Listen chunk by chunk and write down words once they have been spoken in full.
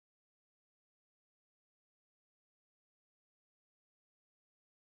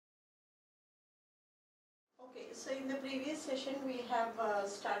So in the previous session we have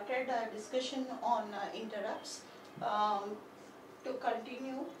started a discussion on interrupts. To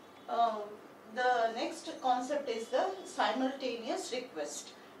continue, the next concept is the simultaneous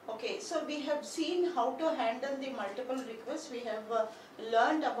request. Okay, so we have seen how to handle the multiple requests. We have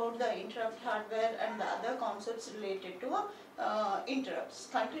learned about the interrupt hardware and the other concepts related to interrupts.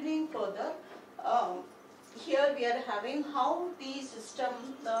 Continuing further, here we are having how the system,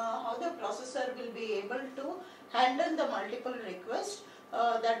 how the processor will be able to handle the multiple requests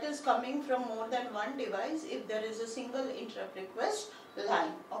that is coming from more than one device if there is a single interrupt request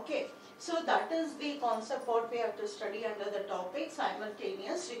line. Okay, so that is the concept what we have to study under the topic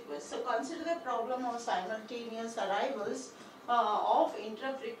simultaneous requests. So consider the problem of simultaneous arrivals of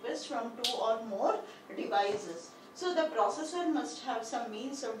interrupt requests from two or more devices. So the processor must have some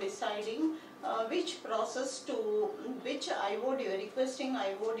means of deciding which process to which requesting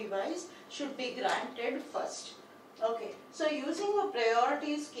IO device should be granted first. Okay, so using a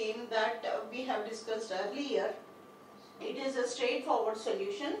priority scheme that we have discussed earlier, it is a straightforward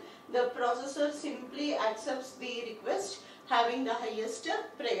solution. The processor simply accepts the request having the highest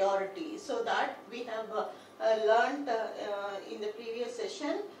priority. So that we have learned in the previous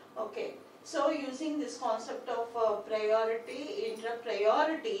session. Okay. So using this concept of priority, interrupt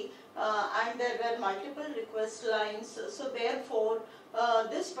priority, and there were multiple request lines, so therefore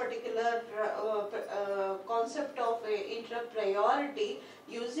this particular concept of interrupt priority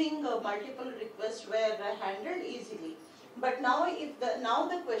using multiple requests were handled easily. But now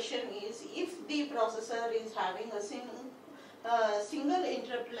the question is, if the processor is having a single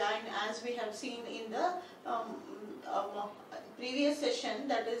interrupt line, as we have seen in the previous session,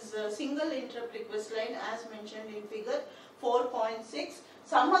 that is single interrupt request line as mentioned in figure 4.6,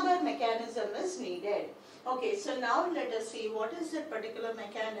 some other mechanism is needed. Okay, so now let us see what is that particular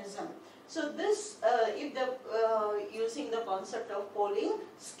mechanism. So this if the using the concept of polling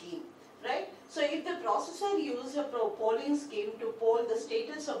scheme, right? So if the processor uses a polling scheme to poll the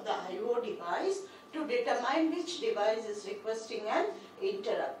status of the IO device to determine which device is requesting an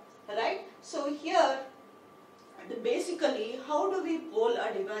interrupt, right? So here basically, how do we poll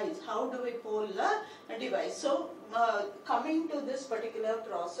a device? How do we poll a device? So coming to this particular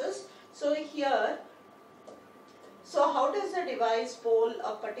process, so here, so how does the device poll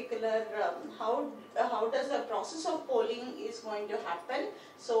a particular, how does the process of polling is going to happen?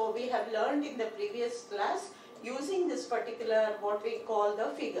 So we have learned in the previous class using this particular what we call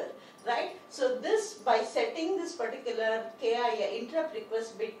the figure, right? So this, by setting this particular KI interrupt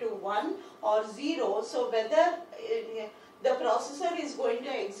request bit to 1 or 0, so whether the processor is going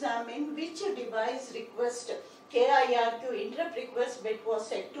to examine which device request KIRQ interrupt request bit was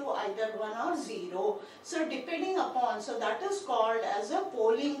set to either 1 or 0. So depending upon, so that is called as a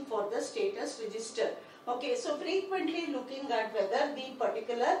polling for the status register. Okay, so frequently looking at whether the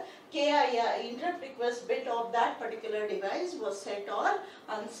particular KIR interrupt request bit of that particular device was set or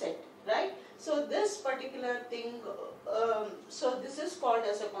unset, right? So this particular thing, so this is called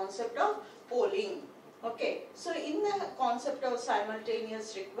as a concept of polling. Okay, so in the concept of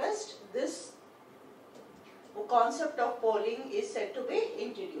simultaneous request, this concept of polling is said to be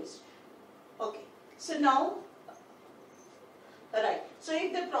introduced. Okay, so now, right, so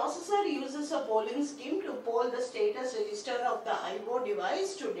if the processor uses a polling scheme to poll the status register of the IO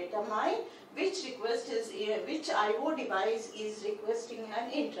device to determine which IO device is requesting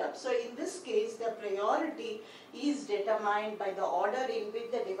an interrupt. So in this case, the priority is determined by the order in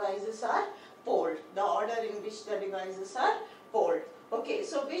which the devices are polled. The order in which the devices are polled. Okay,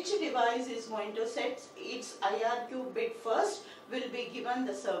 so which device is going to set its IRQ bit first will be given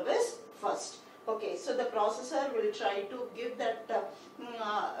the service first. Okay, so the processor will try to give that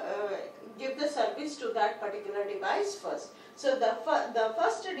give the service to that particular device first. So the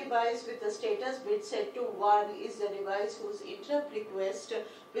first device with the status bit set to 1 is the device whose interrupt request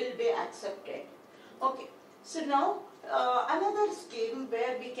will be accepted. Okay, so now another scheme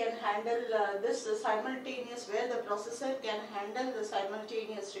where we can handle this simultaneous, where the processor can handle the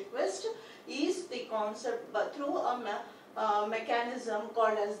simultaneous request, is the concept through a mechanism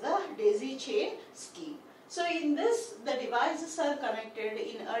called as the daisy chain scheme. So in this, the devices are connected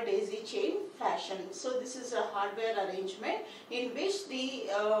in a daisy chain fashion. So this is a hardware arrangement in which the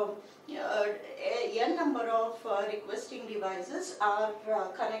n number of requesting devices are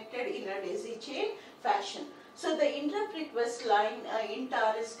connected in a daisy chain fashion. So the interrupt request line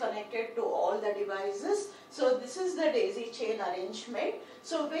intar is connected to all the devices. So this is the daisy chain arrangement.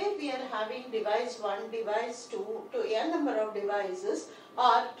 So where we are having device 1, device 2 to n number of devices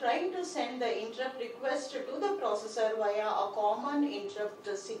are trying to to send the interrupt request to the processor via a common interrupt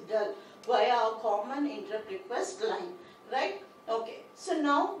signal, via a common interrupt request line, right? Okay, so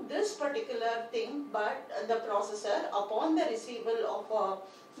now this particular thing, but the processor upon the receival of a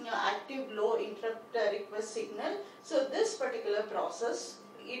active low interrupt request signal, so this particular process,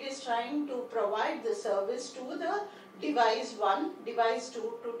 it is trying to provide the service to the device 1, device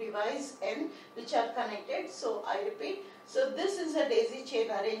 2 to device n which are connected. So I repeat, so this is a daisy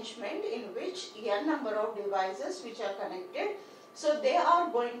chain arrangement in which n number of devices which are connected, so they are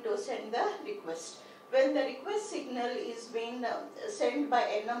going to send the request. When the request signal is being sent by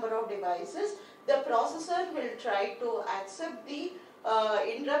n number of devices, the processor will try to accept the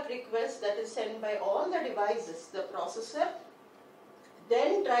interrupt request that is sent by all the devices. The processor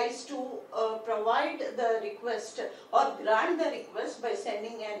then tries to provide the request or grant the request by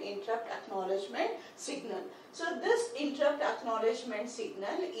sending an interrupt acknowledgement signal. So this interrupt acknowledgement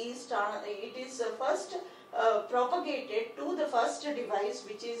signal is first propagated to the first device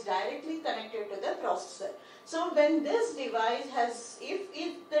which is directly connected to the processor. So when this device has,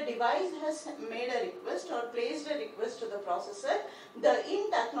 if the device has made a request or placed a request to the processor, the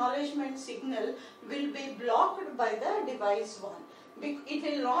int acknowledgement signal will be blocked by the device 1. It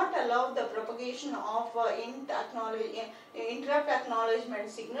will not allow the propagation of interrupt acknowledgement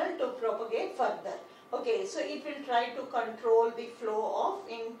signal to propagate further. Okay, so it will try to control the flow of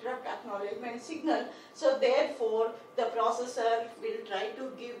interrupt acknowledgement signal. So therefore, the processor will try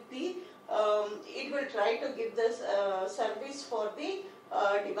to give the service for the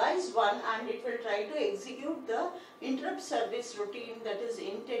device 1, and it will try to execute the interrupt service routine that is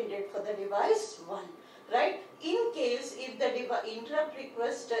intended for the device 1. Right? In case if the interrupt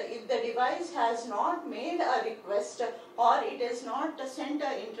request, if the device has not made a request or it has not sent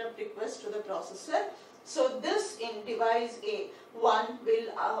an interrupt request to the processor, so this in device A1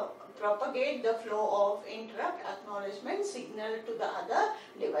 will propagate the flow of interrupt acknowledgement signal to the other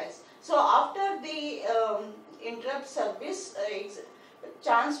device. So after the interrupt service,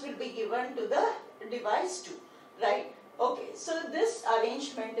 chance will be given to the device 2, right? Okay, so this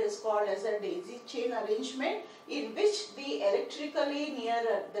arrangement is called as a daisy chain arrangement, in which the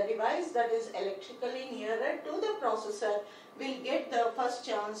device that is electrically nearer to the processor will get the first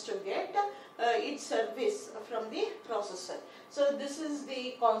chance to get its service from the processor. So this is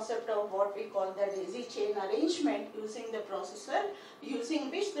the concept of what we call the daisy chain arrangement, using the processor,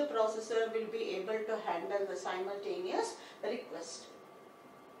 using which the processor will be able to handle the simultaneous request.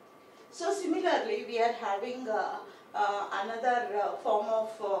 So similarly, we are having another form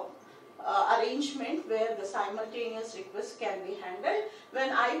of arrangement where the simultaneous request can be handled. When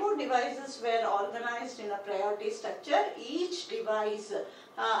I/O devices were organized in a priority structure, each device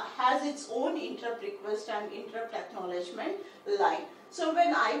has its own interrupt request and interrupt acknowledgement line. So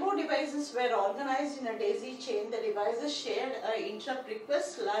when I/O devices were organized in a daisy chain, the devices shared an interrupt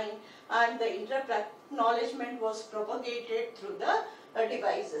request line, and the interrupt acknowledgement was propagated through the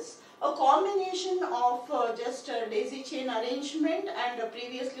devices. A combination of just a daisy chain arrangement and a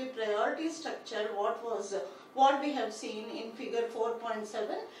previously priority structure, what we have seen in figure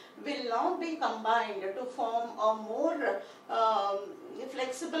 4.7, will now be combined to form a more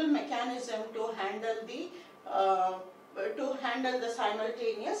flexible mechanism to handle the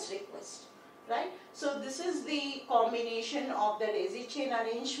simultaneous request. Right? So this is the combination of the daisy chain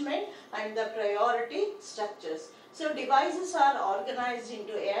arrangement and the priority structures. So devices are organized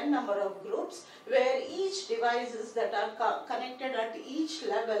into n number of groups, where each devices that are connected at each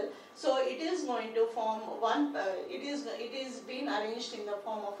level, so it is going to form one, it is being arranged in the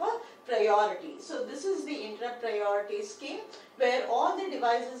form of a priority. So this is the interrupt priority scheme, where all the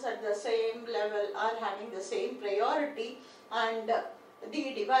devices at the same level are having the same priority, and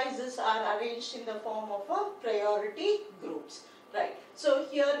the devices are arranged in the form of a priority groups. Right. So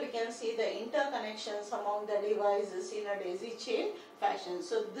here we can see the interconnections among the devices in a daisy chain fashion.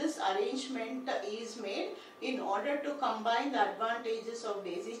 So this arrangement is made in order to combine the advantages of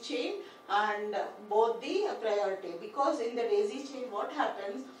daisy chain and both the priority. Because in the daisy chain, what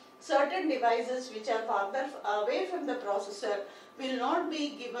happens? Certain devices which are farther away from the processor will not be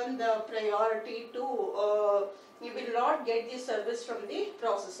given the priority to you will not get the service from the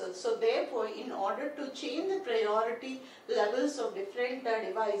processor. So therefore, in order to change the priority levels of different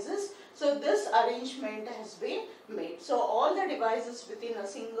devices, so this arrangement has been made. So all the devices within a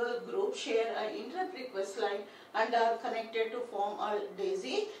single group share an interrupt request line and are connected to form a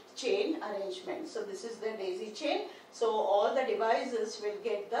daisy chain arrangement. So this is the daisy chain. So all the devices will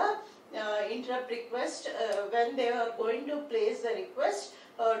get the interrupt request when they are going to place the request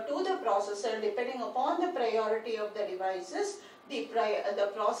to the processor. Depending upon the priority of the devices,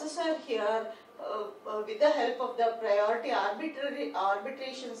 the processor here, with the help of the priority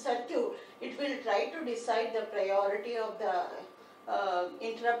arbitration circuit, it will try to decide the priority of the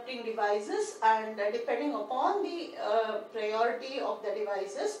interrupting devices, and depending upon the priority of the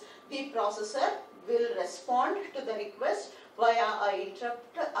devices, the processor will respond to the request via a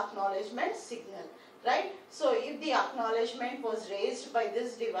interrupt acknowledgement signal, right? So if the acknowledgement was raised by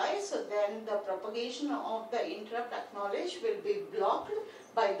this device, so then the propagation of the interrupt acknowledge will be blocked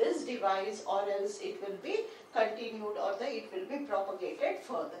by this device, or else it will be continued, or it will be propagated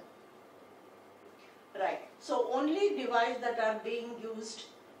further. Right. So only device that are being used.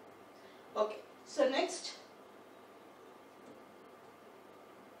 Okay. So next.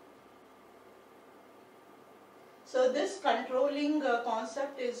 So this controlling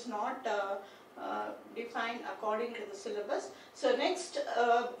concept is not defined according to the syllabus. So next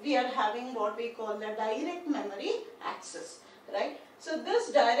we are having what we call the direct memory access, right? So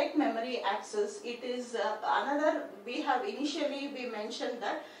this direct memory access, it is another, we mentioned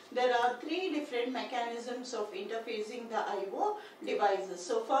that there are 3 different mechanisms of interfacing the I/O devices.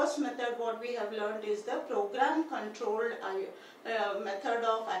 So first method what we have learned is the program controlled method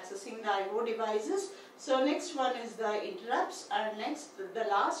of accessing the I/O devices. So next one is the interrupts, and next the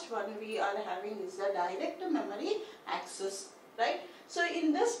last one we are having is the direct memory access, right? So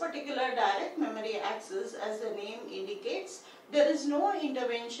in this particular direct memory access, as the name indicates, there is no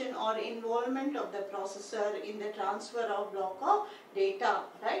intervention or involvement of the processor in the transfer of block of data,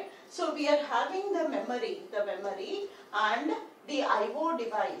 right? So we are having the memory and the I/O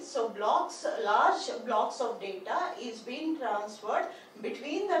device. So large blocks of data is being transferred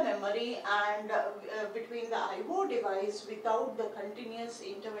between the memory and between the I/O device without the continuous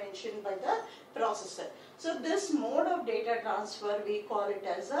intervention by the processor. So this mode of data transfer, we call it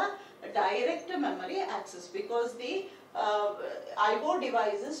as a direct memory access, because the I/O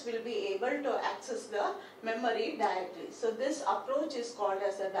devices will be able to access the memory directly. So this approach is called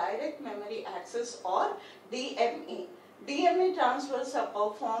as a direct memory access, or DMA. DMA transfers are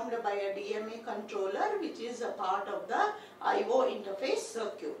performed by a DMA controller, which is a part of the I/O interface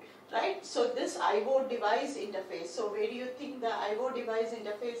circuit, right? So this I/O device interface. So where do you think the I/O device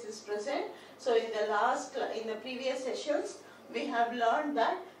interface is present? So in the previous sessions, we have learned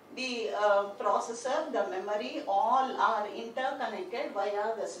that the processor, the memory, all are interconnected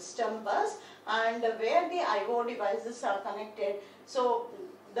via the system bus, and where the I/O devices are connected. So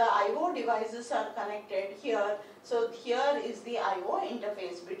the I/O devices are connected here. So here is the I/O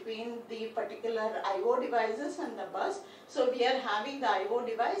interface between the particular I/O devices and the bus. So we are having the I/O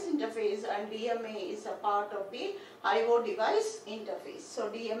device interface, and DMA is a part of the I/O device interface. So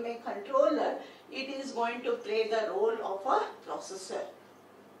DMA controller, it is going to play the role of a processor.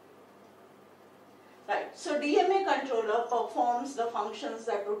 Right. So DMA controller performs the functions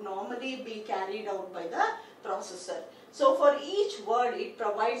that would normally be carried out by the processor. So for each word, it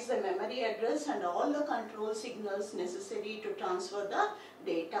provides the memory address and all the control signals necessary to transfer the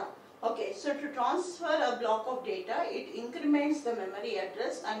data. Okay, so to transfer a block of data, it increments the memory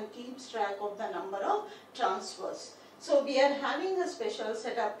address and keeps track of the number of transfers. So we are having a special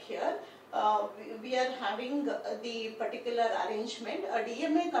setup here. We are having the particular arrangement. A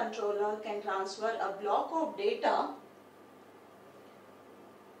DMA controller can transfer a block of data.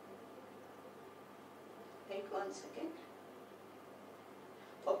 Wait 1 second.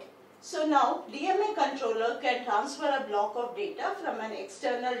 Okay. So now DMA controller can transfer a block of data from an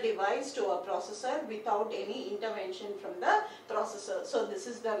external device to a processor without any intervention from the processor. So this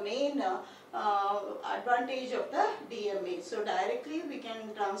is the main advantage of the DMA. So directly we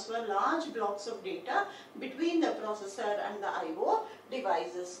can transfer large blocks of data between the processor and the I/O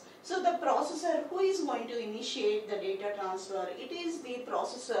devices. So the processor, who is going to initiate the data transfer? It is the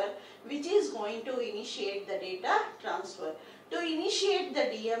processor which is going to initiate the data transfer. To initiate the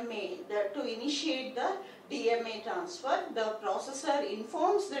DMA transfer, the processor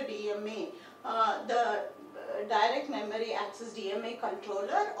informs the DMA, the direct memory access DMA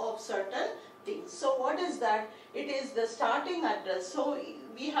controller, of certain things. So what is that? It is the starting address. So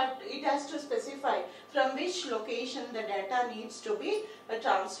it has to specify from which location the data needs to be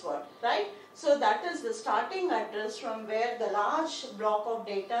transferred, right? So that is the starting address from where the large block of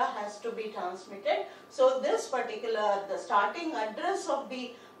data has to be transmitted. So this particular, the starting address of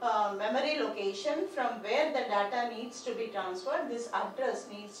the memory location from where the data needs to be transferred, this address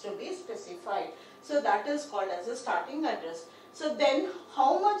needs to be specified. So that is called as a starting address. So then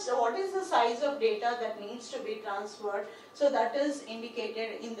what is the size of data that needs to be transferred? So that is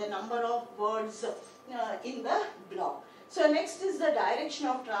indicated in the number of words in the block. So next is the direction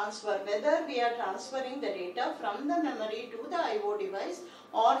of transfer, whether we are transferring the data from the memory to the IO device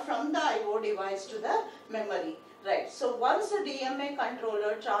or from the IO device to the memory, right. So once the DMA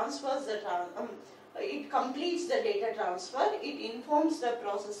controller transfers it completes the data transfer, it informs the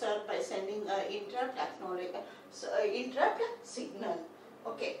processor by sending an interrupt signal.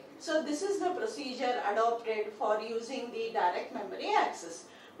 Okay, so this is the procedure adopted for using the direct memory access.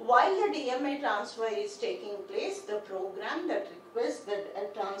 While the DMA transfer is taking place, the program that requests the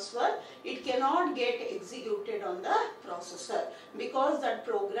transfer, it cannot get executed on the processor because that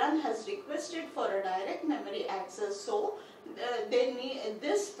program has requested for a direct memory access. So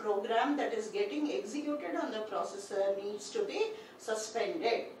this program that is getting executed on the processor needs to be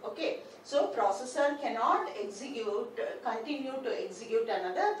suspended. Okay, so processor cannot continue to execute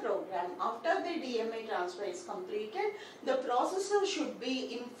another program. After the DMA transfer is completed, the processor should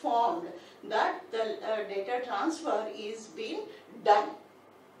be informed that the data transfer is being done,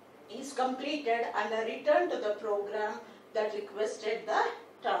 is completed, and a return to the program that requested the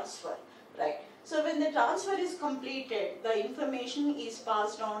transfer, right. So when the transfer is completed, the information is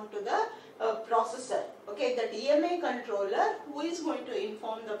passed on to the processor. Okay, the DMA controller who is going to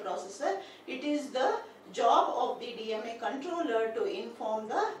inform the processor, it is the job of the DMA controller to inform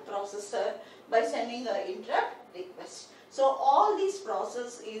the processor by sending an interrupt request. So all this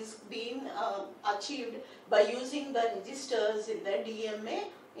process is being achieved by using the registers in the DMA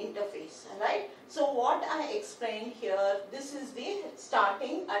interface, right. So what I explained here, this is the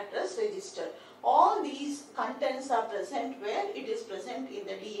starting address register. All these contents are present where it is present in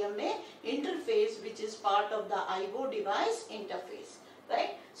the DMA interface, which is part of the IO device interface,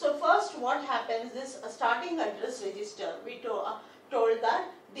 right. So first what happens, this starting address register, we told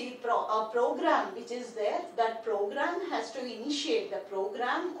that the program which is there, that program has to initiate, the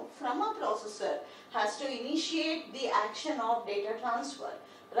program from a processor has to initiate the action of data transfer,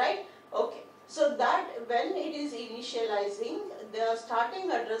 right. Okay, so that when it is initializing, the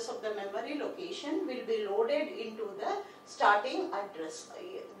starting address of the memory location will be loaded into the starting address.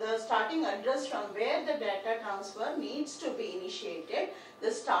 The starting address from where the data transfer needs to be initiated,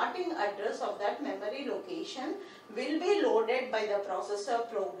 the starting address of that memory location will be loaded by the processor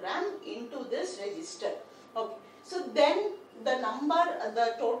program into this register. Okay, so then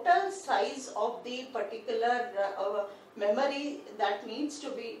the total size of the particular memory that needs to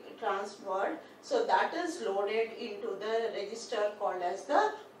be transferred, so that is loaded into the register called as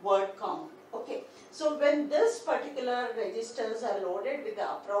the word count. Okay, so when this particular registers are loaded with the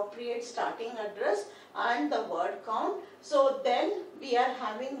appropriate starting address and the word count, so then we are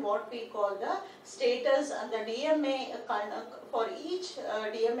having what we call the status, and the DMA for each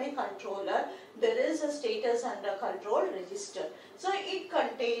DMA controller there is a status and a control register. So it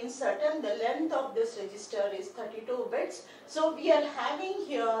contains certain, the length of this register is 32 bits. So we are having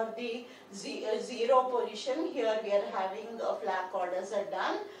here the 0 position, here we are having a flag called as a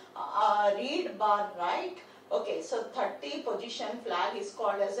done, read bar write. Okay, so 30 position flag is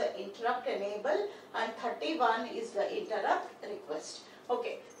called as a interrupt enable, and 31 is the interrupt request.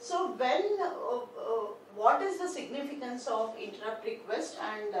 Okay, so when what is the significance of interrupt request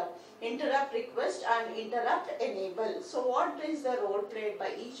and interrupt enable? So what is the role played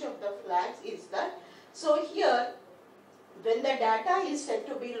by each of the flags is that, so here when the data is said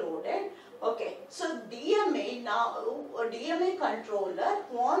to be loaded, okay, so DMA controller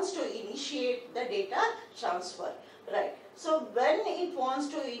wants to initiate the data transfer, right. So when it wants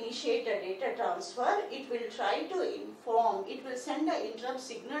to initiate a data transfer, it will try to inform, it will send an interrupt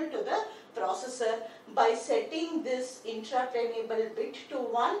signal to the processor by setting this interrupt enable bit to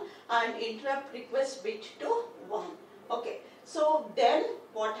 1 and interrupt request bit to 1. Okay, so then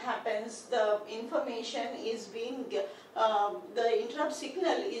what happens, the information is being, the interrupt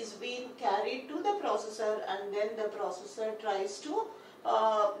signal is being carried to the processor, and then the processor tries to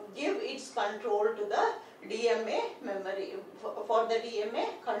give its control to the DMA memory, for the DMA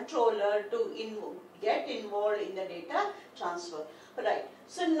controller to get involved in the data transfer, right.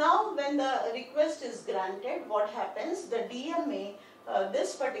 So now when the request is granted, what happens, the DMA,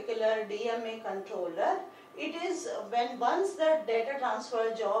 this particular DMA controller, it is when once the data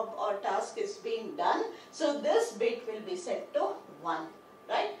transfer job or task is being done, so this bit will be set to 1,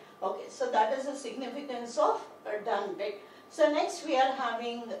 right. Okay, so that is the significance of a done bit. So next we are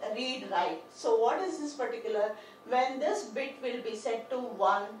having read write. So what is this particular when this bit will be set to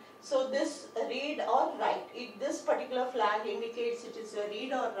 1, so this read or write, this particular flag indicates it is a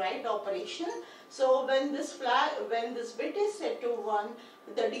read or write operation. So when this bit is set to 1,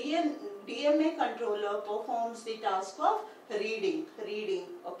 the DMA controller performs the task of reading,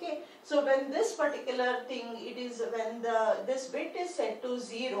 okay. So when this particular thing, it is when this bit is set to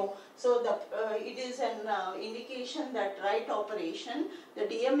 0, so it is an indication that write operation, the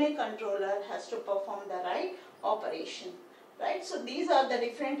DMA controller has to perform the write operation, right. So these are the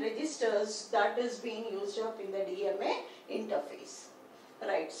different registers that is being used up in the DMA interface.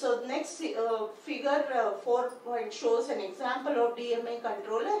 Right, so next figure 4 shows an example of DMA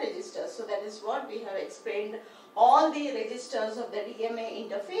controller registers. So that is what we have explained, all the registers of the DMA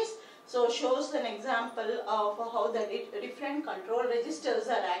interface. So shows an example of how the different control registers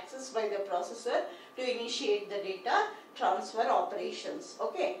are accessed by the processor to initiate the data transfer operations.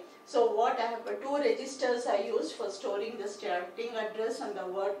 Okay. So what I have, 2 registers are used for storing the starting address and the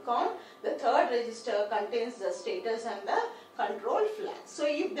word count. The third register contains the status and the control flag. So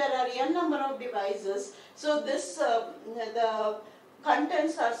if there are n number of devices, so this the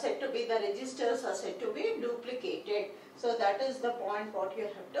contents are said to be, the registers are said to be duplicated. So that is the point what you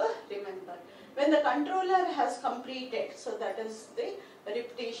have to remember. When the controller has completed, so that is the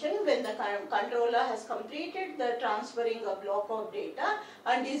repetition, when the controller has completed the transferring a block of data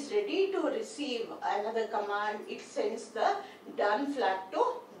and is ready to receive another command, it sends the done flag to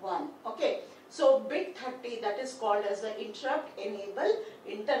 1. Okay. So bit 30, that is called as the interrupt enable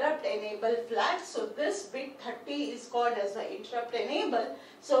flag. So this bit 30 is called as the interrupt enable.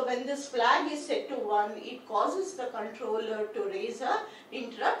 So when this flag is set to 1, it causes the controller to raise a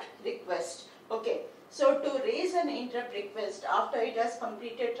interrupt request. Okay. So to raise an interrupt request after it has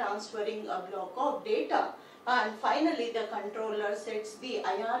completed transferring a block of data, and finally the controller sets the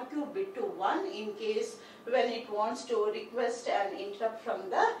IRQ bit to 1 in case when it wants to request an interrupt from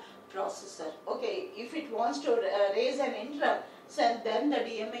the processor. Okay, if it wants to raise an interrupt, then the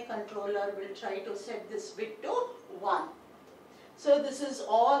DMA controller will try to set this bit to 1. So this is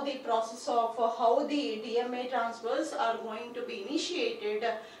all the process of how the DMA transfers are going to be initiated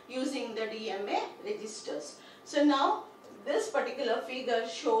using the DMA registers. So now this particular figure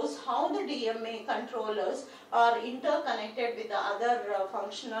shows how the DMA controllers are interconnected with the other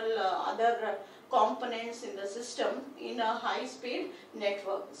other components in the system in a high-speed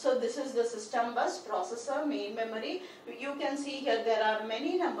network. So this is the system bus, processor, main memory. You can see here there are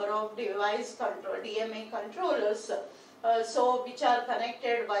many number of device control DMA controllers, so which are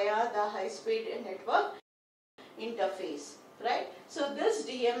connected via the high-speed network interface. Right? So this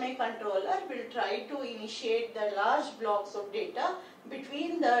DMA controller will try to initiate the large blocks of data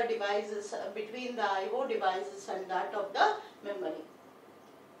between the devices, between the IO devices and that of the memory.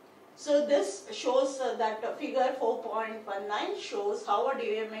 So this shows that figure 4.19 shows how a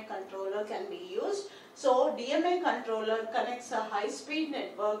DMA controller can be used. So DMA controller connects a high-speed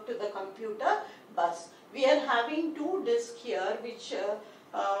network to the computer bus. We are having 2 disks here, which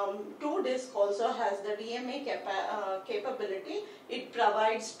 2 disk also has the DMA capability. It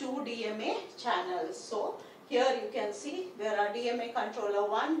provides 2 DMA channels. So here you can see there are DMA controller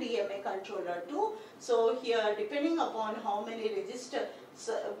 1, DMA controller 2. So here, depending upon how many registers,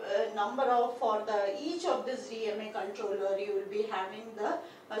 number of for the each of this DMA controller, you will be having the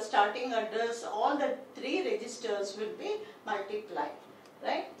starting address. All the 3 registers will be multiplied,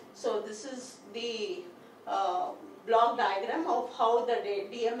 right? So this is the block diagram of how the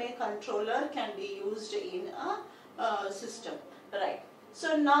DMA controller can be used in a system, right?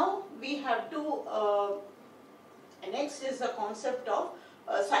 So now we have to next is the concept of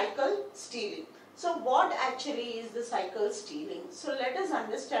cycle stealing. So what actually is the cycle stealing? So let us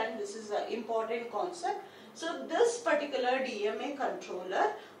understand, this is an important concept. So this particular DMA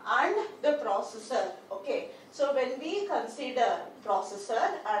controller and the processor, okay. So when we consider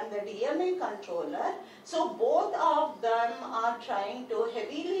processor and the DMA controller, so both of them are trying to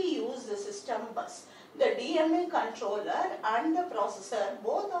heavily use the system bus. The DMA controller and the processor,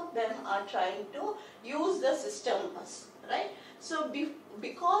 both of them are trying to use the system bus, right? So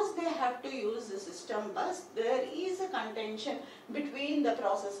because they have to use the system bus, there is a contention between the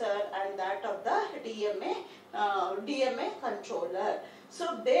processor and that of the DMA controller.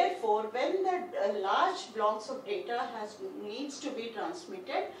 So therefore, when the large blocks of data needs to be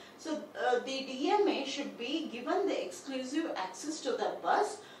transmitted, so the DMA should be given the exclusive access to the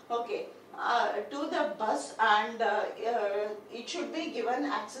bus, okay, to the bus, and it should be given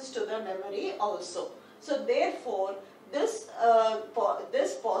access to the memory also. So therefore, this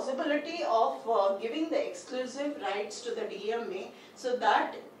possibility of giving the exclusive rights to the DMA, so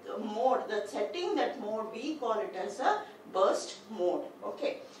that mode, the setting, that mode, we call it as a burst mode.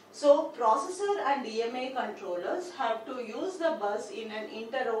 Okay. So processor and DMA controllers have to use the bus in an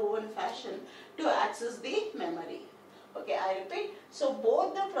interwoven fashion to access the memory. Okay, I repeat. So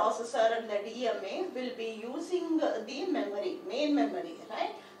both the processor and the DMA will be using the memory, main memory,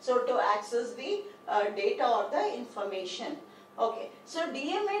 right? So to access the data or the information. Okay, so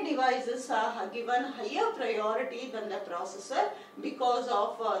DMA devices are given higher priority than the processor because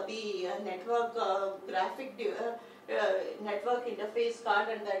of the network network interface card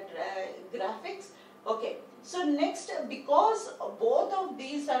and the graphics. Okay, so next, because both of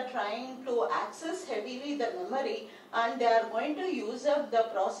these are trying to access heavily the memory and they are going to use up the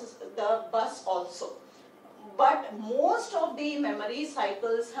bus also. But most of the memory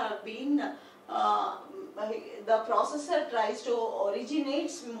cycles have been the processor tries to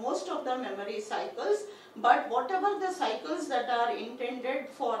originate most of the memory cycles, but whatever the cycles that are intended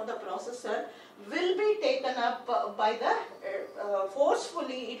for the processor will be taken up by the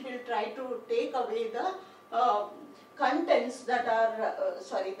forcefully. It will try to take away the contents that are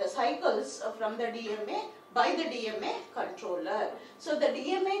the cycles from the DMA by the DMA controller. So the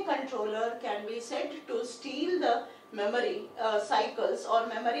DMA controller can be said to steal the memory cycles or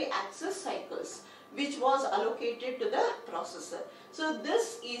memory access cycles which was allocated to the processor. So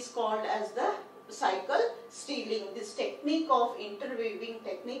this is called as the cycle stealing. This technique of interweaving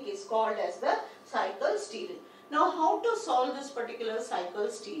technique is called as the cycle stealing. Now how to solve this particular cycle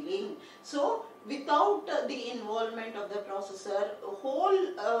stealing? So without the involvement of the processor,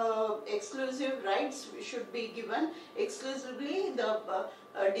 whole exclusive rights should be given exclusively. The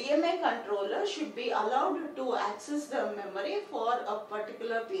DMA controller should be allowed to access the memory for a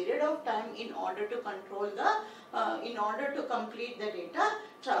particular period of time in order to control the, in order to complete the data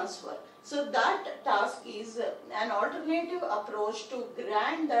transfer. So that task is an alternative approach to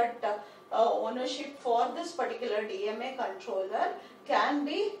grant that ownership for this particular DMA controller can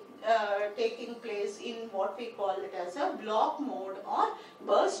be taking place in what we call it as a block mode or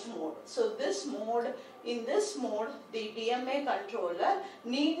burst mode. So this mode, in this mode, the DMA controller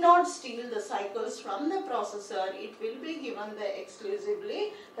need not steal the cycles from the processor. It will be given the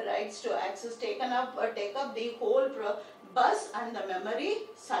exclusively rights to access, take up the whole bus and the memory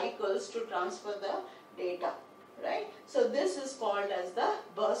cycles to transfer the data, right? So this is called as the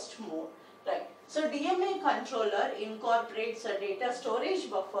burst mode, right? So DMA controller incorporates a data storage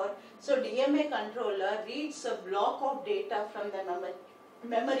buffer. So DMA controller reads a block of data from the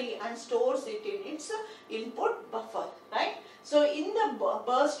memory and stores it in its input buffer, right? So in the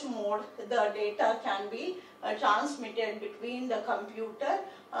burst mode, the data can be transmitted between the computer,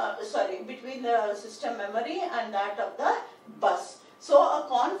 between the system memory and that of the bus. So a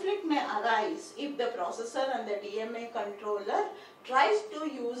conflict may arise if the processor and the DMA controller tries to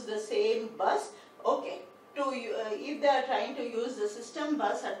use the same bus, okay, if they are trying to use the system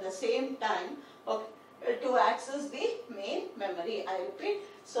bus at the same time, okay, to access the main memory. I repeat,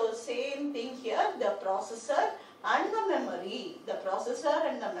 so same thing here, the processor and the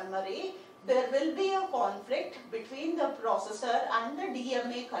memory, there will be a conflict between the processor and the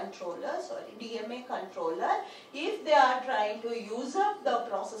DMA controller, if they are trying to use up the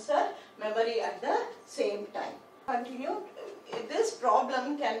processor memory at the same time. Continue. This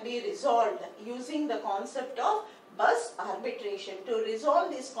problem can be resolved using the concept of bus arbitration. To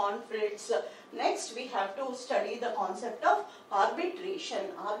resolve these conflicts, next we have to study the concept of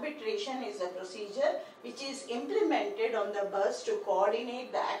arbitration. Arbitration is a procedure which is implemented on the bus to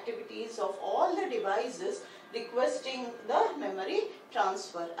coordinate the activities of all the devices requesting the memory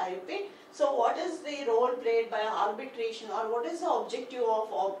transfer. I repeat, so what is the role played by arbitration, or what is the objective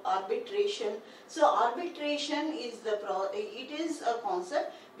of arbitration? So arbitration is it is a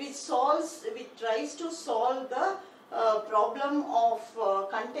concept which tries to solve the problem of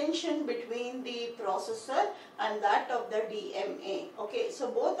contention between the processor and that of the DMA. Okay,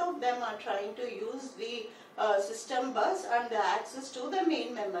 so both of them are trying to use the system bus and the access to the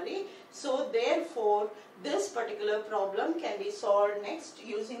main memory. So therefore, this particular problem can be solved next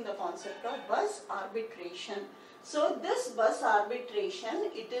using the concept of bus arbitration. So this bus arbitration,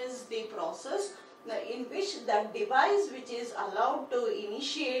 it is the process in which the device which is allowed to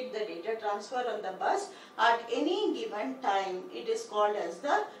initiate the data transfer on the bus at any given time, it is called as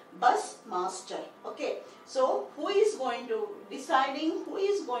the bus master. Okay, so who is going to deciding who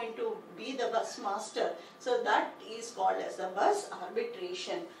is going to be the bus master? So that is called as the bus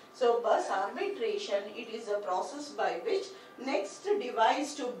arbitration. So bus arbitration, it is a process by which next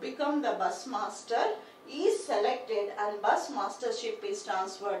device to become the bus master is selected and bus mastership is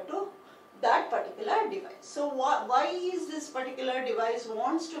transferred to that particular device. So why is this particular device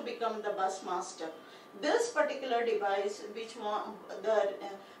wants to become the bus master? This particular device, the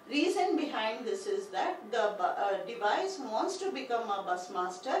reason behind this is that the device wants to become a bus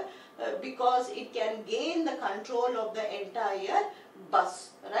master because it can gain the control of the entire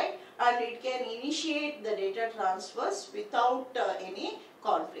bus, right? And it can initiate the data transfers without any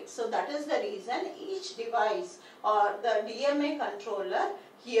conflict. So that is the reason each device or the DMA controller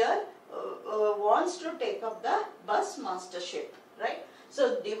here wants to take up the bus mastership, right?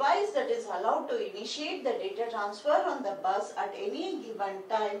 So device that is allowed to initiate the data transfer on the bus at any given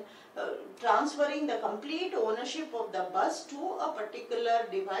time, transferring the complete ownership of the bus to a particular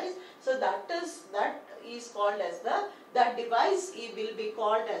device. So that is called as that device will be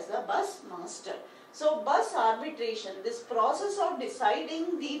called as the bus master. So bus arbitration, this process of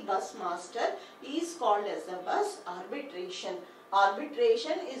deciding the bus master is called as the bus arbitration.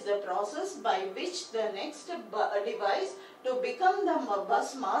 Arbitration is the process by which the next device to become the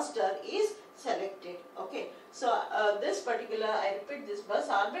bus master is selected. Okay, so this particular, I repeat, this bus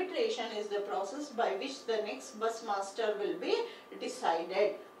arbitration is the process by which the next bus master will be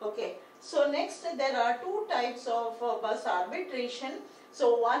decided. Okay, so next there are two types of bus arbitration.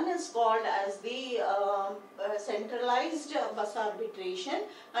 So one is called as the centralized bus arbitration,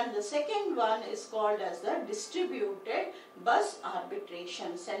 and the second one is called as the distributed bus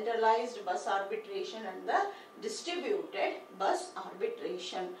arbitration. Centralized bus arbitration and the distributed bus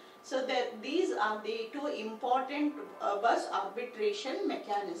arbitration. So these are the two important bus arbitration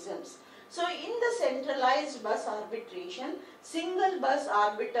mechanisms. So in the centralized bus arbitration, single bus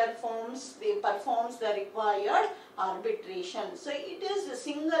arbiter performs the required arbitration. So it is a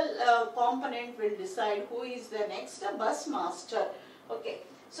single component will decide who is the next bus master. Okay.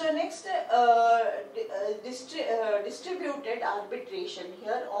 So next distributed arbitration.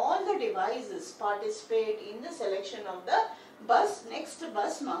 Here all the devices participate in the selection of the next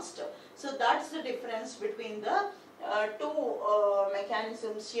bus master. So that's the difference between the two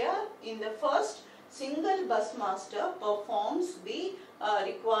mechanisms here. In the first, single bus master performs the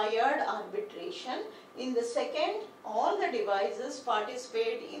required arbitration. In the second, all the devices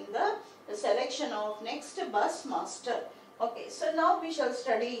participate in the selection of next bus master. Okay, so now we shall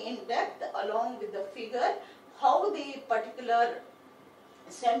study in depth along with the figure how the particular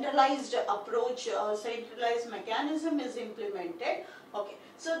centralized approach or centralized mechanism is implemented. Okay,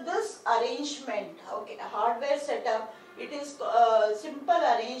 so this arrangement, okay, hardware setup, it is a simple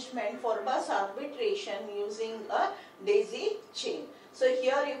arrangement for bus arbitration using a daisy chain. So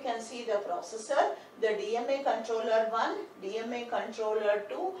here you can see the processor, the DMA controller 1, DMA controller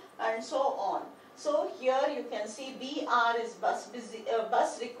 2, and so on. So here you can see BR is bus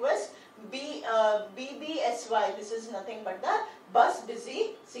request, BBSY, this is nothing but the bus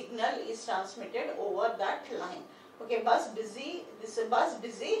busy signal is transmitted over that line. Okay, bus busy, this is bus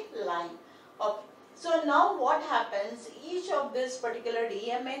busy line. Okay. So now what happens, each of this particular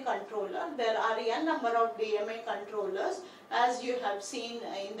DMA controller, there are n number of DMA controllers as you have seen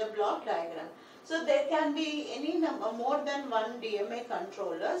in the block diagram. So there can be any number, more than one DMA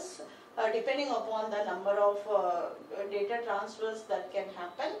controllers depending upon the number of data transfers that can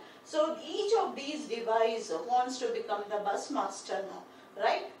happen. So each of these devices wants to become the bus master now,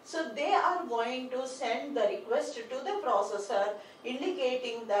 right? So they are going to send the request to the processor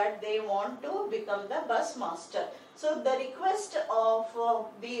indicating that they want to become the bus master. So the request of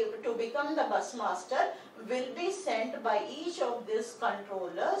to become the bus master will be sent by each of these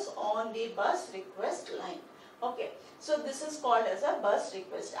controllers on the bus request line. Okay, so this is called as a bus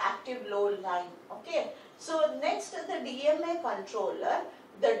request, active load line. Okay, so next the DMA controller,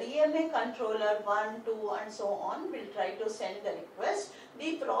 the DMA controller 1, 2 and so on will try to send the request.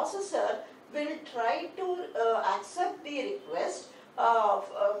 The processor will try to accept the request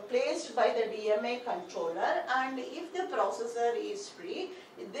placed by the DMA controller, and if the processor is free,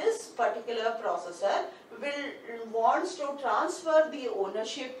 this particular processor wants to transfer the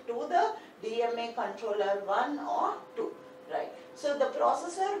ownership to the DMA controller 1 or 2, right? So the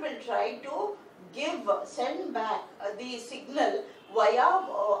processor will try to send back the signal via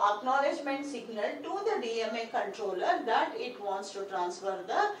acknowledgement signal to the DMA controller that it wants to transfer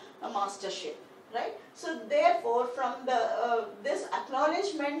the mastership, right? So therefore from the this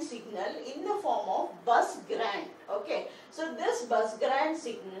acknowledgement signal in the form of bus grant, okay, so this bus grant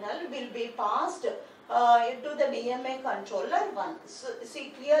signal will be passed to the DMA controller 1. So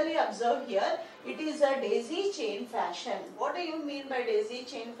see, clearly observe here, it is a daisy chain fashion. What do you mean by daisy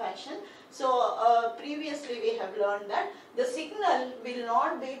chain fashion? So previously we have learned that the signal will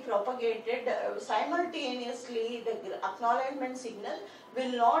not be propagated simultaneously. The acknowledgement signal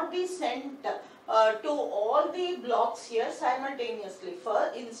will not be sent to all the blocks here simultaneously.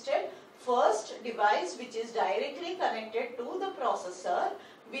 Instead, first device which is directly connected to the processor,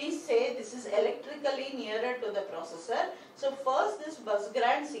 we say this is electrically nearer to the processor. So first this bus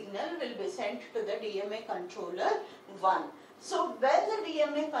grant signal will be sent to the DMA controller 1. So when the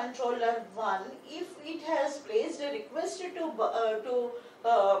DMA controller 1, if it has placed a request to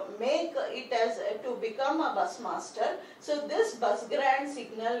make it as to become a bus master, so this bus grant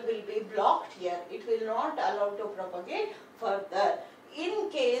signal will be blocked here. It will not allow to propagate further. In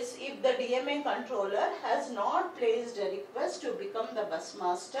case if the DMA controller has not placed a request to become the bus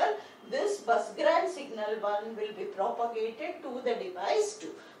master, this bus grant signal 1 will be propagated to the device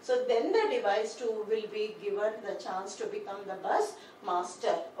 2. So then the device 2 will be given the chance to become the bus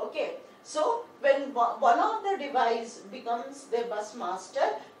master. Okay. So when one of the device becomes the bus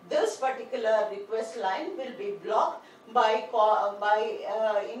master, this particular request line will be blocked by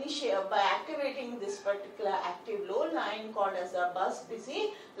activating this particular active low line called as a bus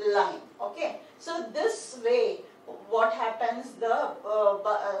busy line. Okay. So this way, what happens, the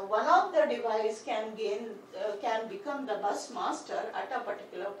one of the device can become the bus master at a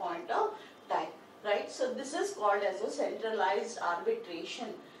particular point of time, right? So this is called as a centralized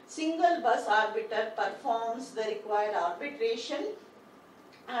arbitration. Single bus arbiter performs the required arbitration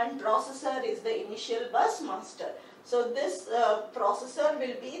and processor is the initial bus master. So this processor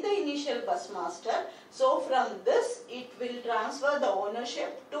will be the initial bus master. So from this it will transfer the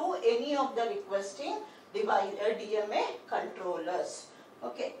ownership to any of the requesting device DMA controllers.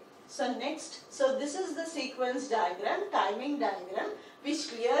 Okay. So next, so this is the sequence diagram, timing diagram, which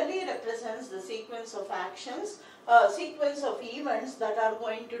clearly represents the sequence of actions, sequence of events that are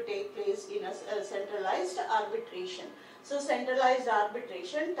going to take place in a centralized arbitration. So centralized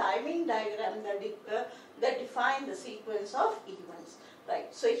arbitration, timing diagram that define the sequence of events.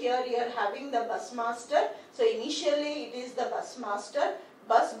 Right. So here you are having the bus master. So initially it is the bus master,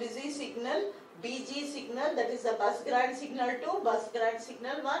 bus busy signal, BG signal, that is the bus grant signal 2, bus grant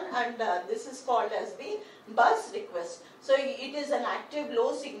signal 1, and this is called as the bus request. So it is an active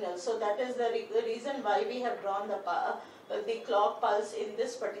low signal. So that is the reason why we have drawn the clock pulse in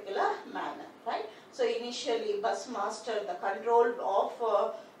this particular manner, right? So initially bus master, the control of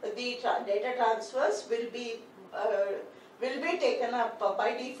the data transfers will be taken up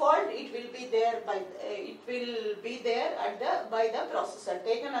by default. It will be there by by the processor,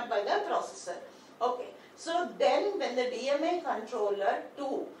 taken up by the processor. Okay. So then when the DMA controller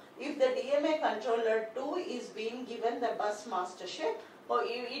 2, if the DMA controller 2 is being given the bus mastership, or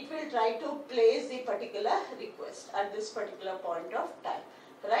it will try to place the particular request at this particular point of time,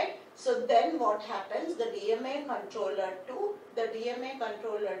 right? So then what happens, the DMA controller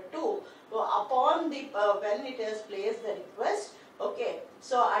 2, upon the when it has placed the request, okay,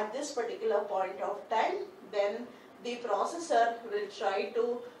 so at this particular point of time, then the processor will try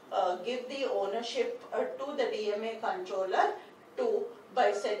to give the ownership to the DMA controller 2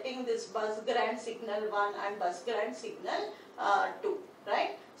 by setting this bus grant signal 1 and bus grant signal 2,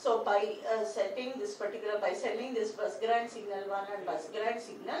 right? So by sending this bus grant signal 1 and bus grant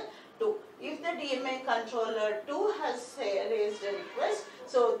signal 2, if the DMA controller 2 has raised a request,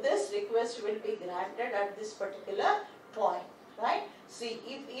 so this request will be granted at this particular point, right? See,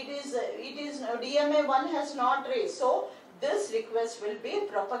 if it is DMA 1 has not raised, so this request will be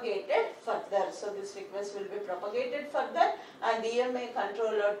propagated further. So this request will be propagated further and DMA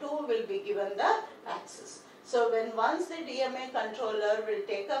controller 2 will be given the access. So once the DMA controller will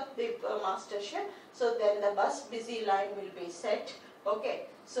take up the mastership, so then the bus busy line will be set. Okay.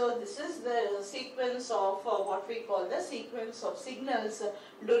 So this is the sequence of what we call the sequence of signals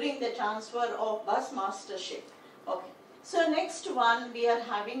during the transfer of bus mastership. Okay. So next one, we are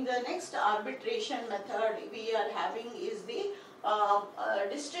having the next arbitration method we are having is the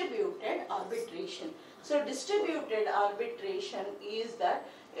distributed arbitration. So distributed arbitration is that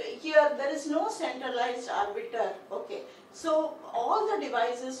here there is no centralized arbiter. Okay. So all the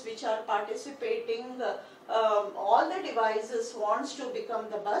devices which are participating, all the devices wants to become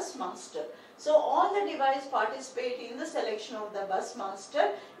the bus master. So all the devices participate in the selection of the bus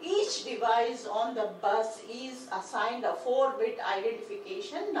master. Each device on the bus is assigned a 4-bit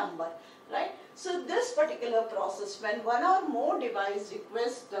identification number, right? So this particular process, when one or more device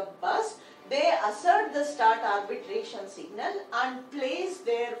requests the bus, they assert the start arbitration signal and place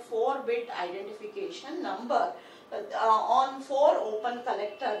their 4-bit identification number on 4 open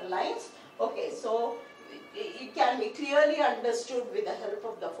collector lines. Okay, so it can be clearly understood with the help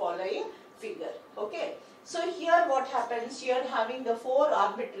of the following figure. Okay, so here what happens, here having the 4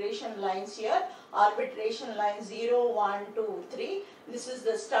 arbitration lines here, arbitration line 0, 1, 2, 3, this is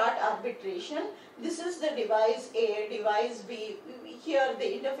the start arbitration, this is the device A, device B, here the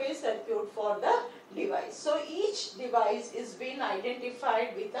interface circuit for the device. So each device is being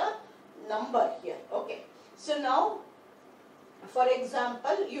identified with a number here. Okay, so now for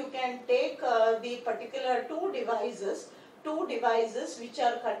example, you can take the particular two devices which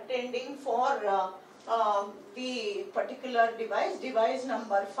are contending for the particular device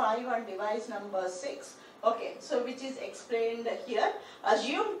number 5 and device number 6. Okay, so which is explained here.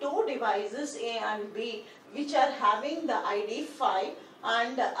 Assume two devices A and B which are having the ID 5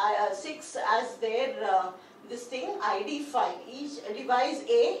 and 6 as their this thing ID 5. Each device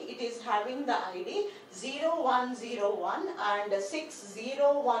A, it is having the ID 0101 and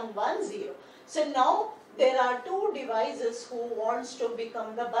 60110. So now there are two devices who wants to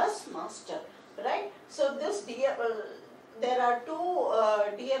become the bus master, right? So this there are two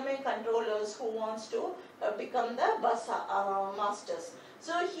DMA controllers who wants to become the bus masters.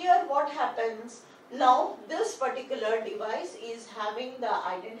 So here what happens, now this particular device is having the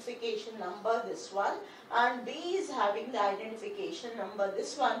identification number this one and B is having the identification number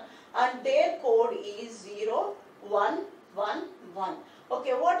this one and their code is 0111.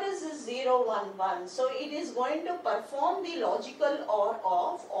 Okay, what is this 011? So it is going to perform the logical OR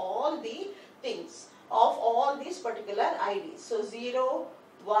of all the things, of all these particular IDs. So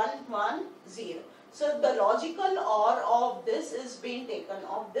 0110. So the logical OR of this is being taken,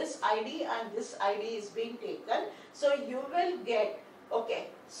 of this ID and this ID is being taken. So you will get, okay,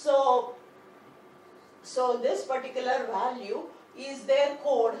 so this particular value is their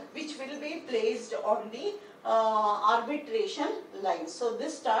code which will be placed on the arbitration lines. So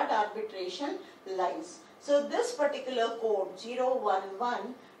this start arbitration lines. So this particular code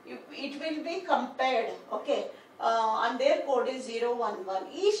 011, it will be compared, okay, and their code is 011.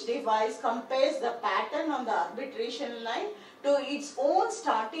 Each device compares the pattern on the arbitration line to its own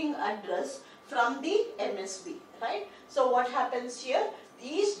starting address from the MSB, right? So what happens here?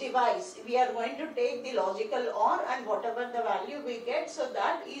 Each device, we are going to take the logical OR and whatever the value we get, so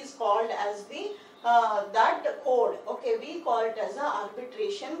that is called as the that code, okay, we call it as a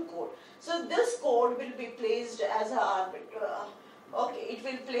arbitration code. So this code will be placed as a okay, it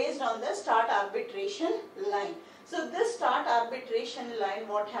will placed on the start arbitration line. So this start arbitration line,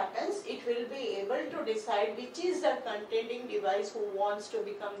 what happens, it will be able to decide which is the contending device who wants to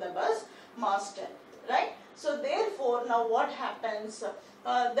become the bus master, right? So therefore now what happens,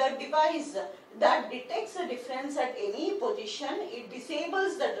 the device that detects a difference at any position, it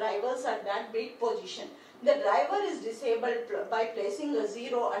disables the drivers at that bit position. The driver is disabled by placing a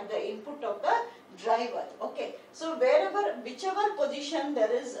 0 at the input of the driver. Okay, so whichever position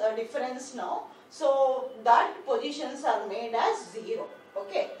there is a difference now, so that positions are made as 0.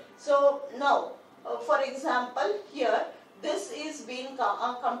 Okay, so now for example here this is being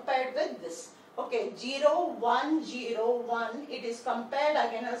compared with this. Okay, 0101, it is compared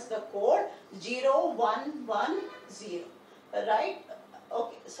against the code 0110, right?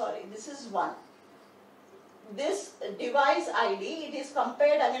 Okay, sorry, this is 1. This device ID, it is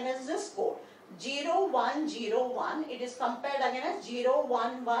compared against this code 0101, it is compared against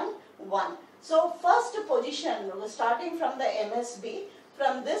 0111. So first position starting from the MSB,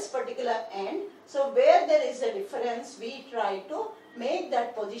 from this particular end, so where there is a difference, we try to make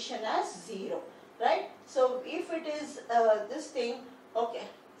that position as 0, right? So if it is this thing, okay,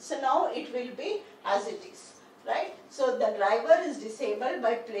 so now it will be as it is, right? So the driver is disabled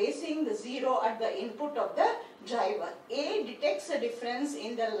by placing the 0 at the input of the driver. A detects a difference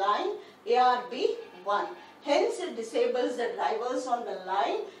in the line ARB 1. Hence it disables the drivers on the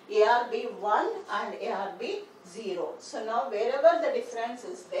line ARB 1 and ARB 0. So now wherever the difference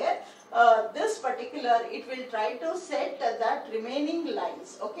is there, this particular, it will try to set that remaining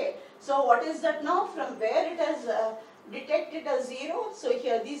lines. Okay, so what is that now? From where it has detected a 0, so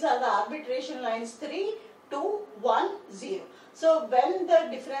here these are the arbitration lines 3, 2, 1, 0. So when the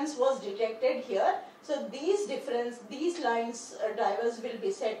difference was detected here, so these lines drivers will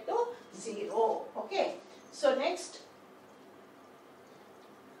be set to 0. Okay, so next.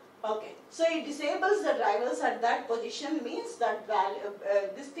 Okay, so it disables the drivers at that position, means that value,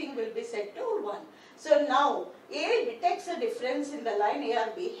 this thing will be set to 1. So now A detects a difference in the line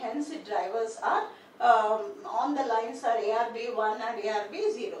ARB, hence its drivers are on the lines are ARB1 and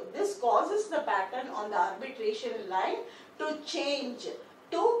ARB0. This causes the pattern on the arbitration line to change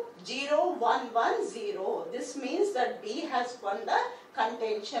to 0, 1, 1, 0. This means that B has won the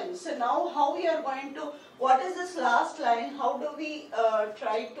contention. So now how we are going to, what is this last line? How do we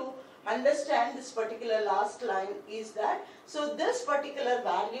try to understand this particular last line is that, so this particular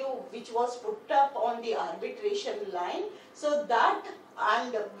value which was put up on the arbitration line, so that,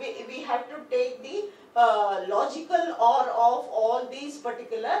 and we have to take the logical OR of all these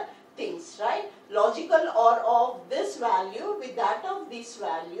particular things, right? Logical OR of this value with that of this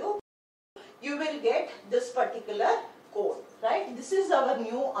value, you will get this particular code, right? This is our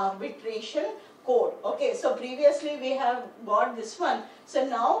new arbitration code. Okay, so previously we have got this one. So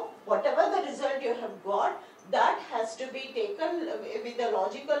now whatever the result you have got, that has to be taken with the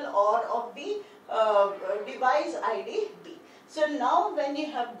logical OR of the device ID B. So now when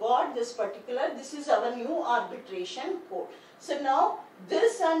you have got this particular, this is our new arbitration code. So now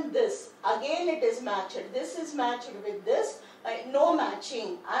this and this, again it is matched. This is matched with this, no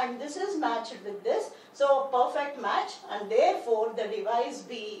matching, and this is matched with this. So perfect match, and therefore the device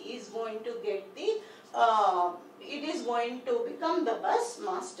B is going to get the, it is going to become the bus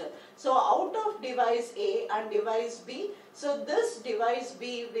master. So out of device A and device B, so this device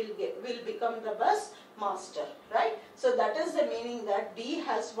B will become the bus master, right? So that is the meaning that D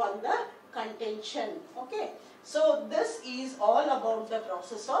has won the contention. Okay. So this is all about the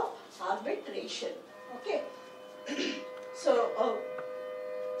process of arbitration. Okay. So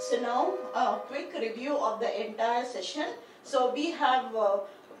now a quick review of the entire session. So we have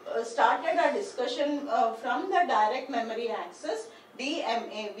started a discussion from the direct memory access,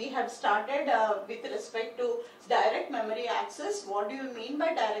 DMA. We have started with respect to direct memory access. What do you mean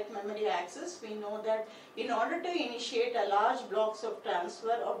by direct memory access? We know that in order to initiate a large blocks of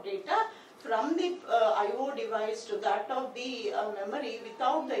transfer of data from the IO device to that of the memory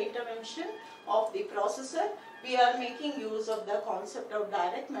without the intervention of the processor, we are making use of the concept of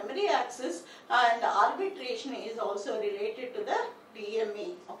direct memory access, and arbitration is also related to the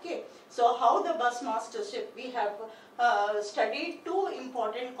DMA. Okay, so how the bus mastership, we have studied two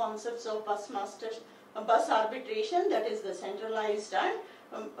important concepts of bus arbitration, that is the centralized and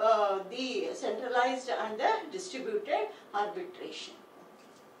the distributed arbitration.